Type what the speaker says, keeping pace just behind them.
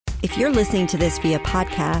If you're listening to this via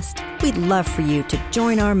podcast, we'd love for you to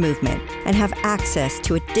join our movement and have access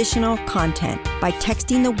to additional content by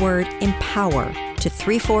texting the word EMPOWER to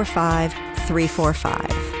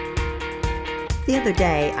 345-345. The other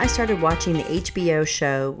day, I started watching the HBO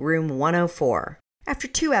show Room 104. After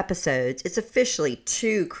 2 episodes, it's officially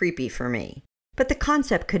too creepy for me. But the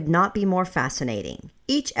concept could not be more fascinating.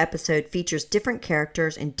 Each episode features different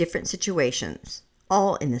characters in different situations,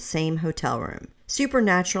 all in the same hotel room.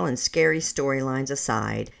 Supernatural and scary storylines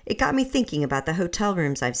aside, it got me thinking about the hotel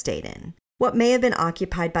rooms I've stayed in. What may have been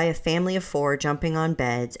occupied by a family of 4 jumping on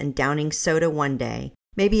beds and downing soda one day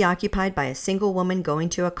may be occupied by a single woman going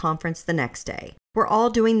to a conference the next day. We're all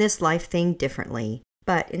doing this life thing differently,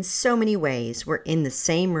 but in so many ways, we're in the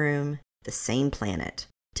same room, the same planet.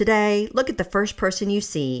 Today, look at the first person you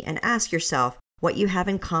see and ask yourself what you have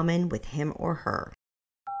in common with him or her.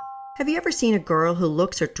 Have you ever seen a girl who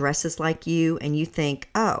looks or dresses like you and you think,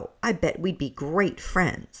 oh, I bet we'd be great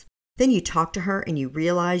friends? Then you talk to her and you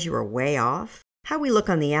realize you are way off? How we look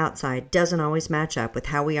on the outside doesn't always match up with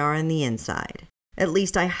how we are on the inside. At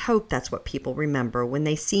least I hope that's what people remember when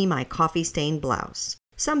they see my coffee-stained blouse.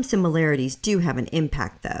 Some similarities do have an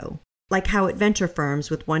impact, though. Like how adventure firms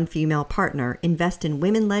with one female partner invest in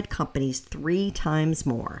women-led companies 3 times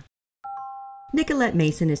more. Nicolette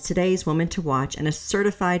Mason is today's woman to watch and a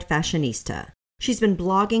certified fashionista. She's been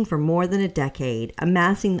blogging for more than a decade,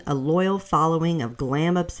 amassing a loyal following of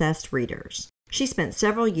glam-obsessed readers. She spent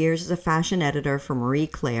several years as a fashion editor for Marie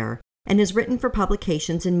Claire and has written for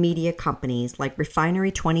publications and media companies like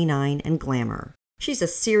Refinery29 and Glamour. She's a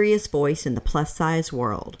serious voice in the plus-size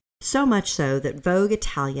world. So much so that Vogue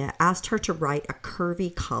Italia asked her to write a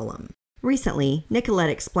curvy column. Recently,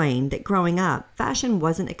 Nicolette explained that growing up, fashion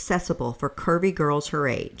wasn't accessible for curvy girls her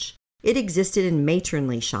age. It existed in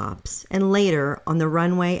matronly shops, and later on the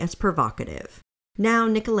runway as provocative. Now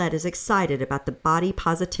Nicolette is excited about the body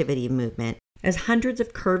positivity movement as hundreds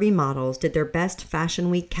of curvy models did their best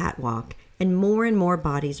Fashion Week catwalk and more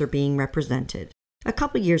bodies are being represented. A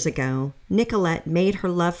couple years ago, Nicolette made her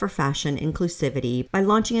love for fashion inclusivity by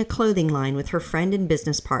launching a clothing line with her friend and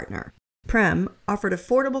business partner. Prem offered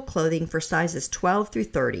affordable clothing for sizes 12 through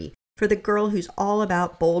 30 for the girl who's all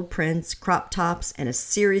about bold prints, crop tops, and a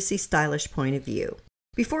seriously stylish point of view.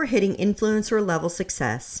 Before hitting influencer-level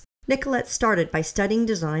success, Nicolette started by studying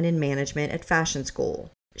design and management at fashion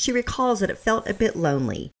school. She recalls that it felt a bit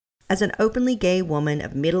lonely as an openly gay woman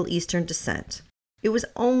of Middle Eastern descent. It was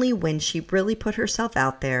only when she really put herself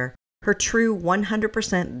out there, her true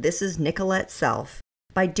 100% this is Nicolette self,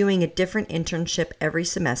 by doing a different internship every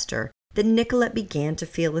semester, that Nicolette began to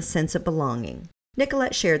feel a sense of belonging.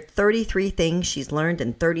 Nicolette shared 33 things she's learned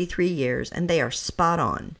in 33 years, and they are spot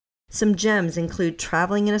on. Some gems include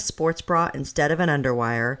traveling in a sports bra instead of an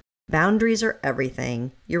underwire, boundaries are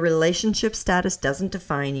everything, your relationship status doesn't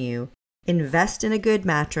define you, invest in a good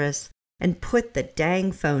mattress, and put the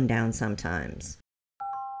dang phone down sometimes.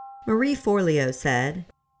 Marie Forleo said,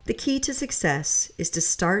 "The key to success is to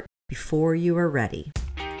start before you are ready."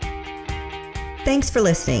 Thanks for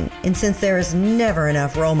listening, and since there is never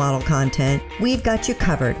enough role model content, we've got you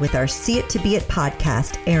covered with our See It to Be It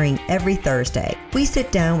podcast airing every Thursday. We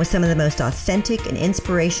sit down with some of the most authentic and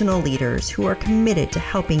inspirational leaders who are committed to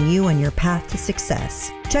helping you on your path to success.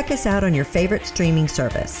 Check us out on your favorite streaming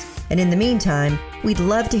service. And in the meantime, we'd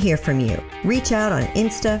love to hear from you. Reach out on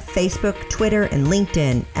Insta, Facebook, Twitter, and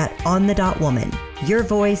LinkedIn at OnTheDotWoman. Your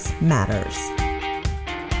voice matters.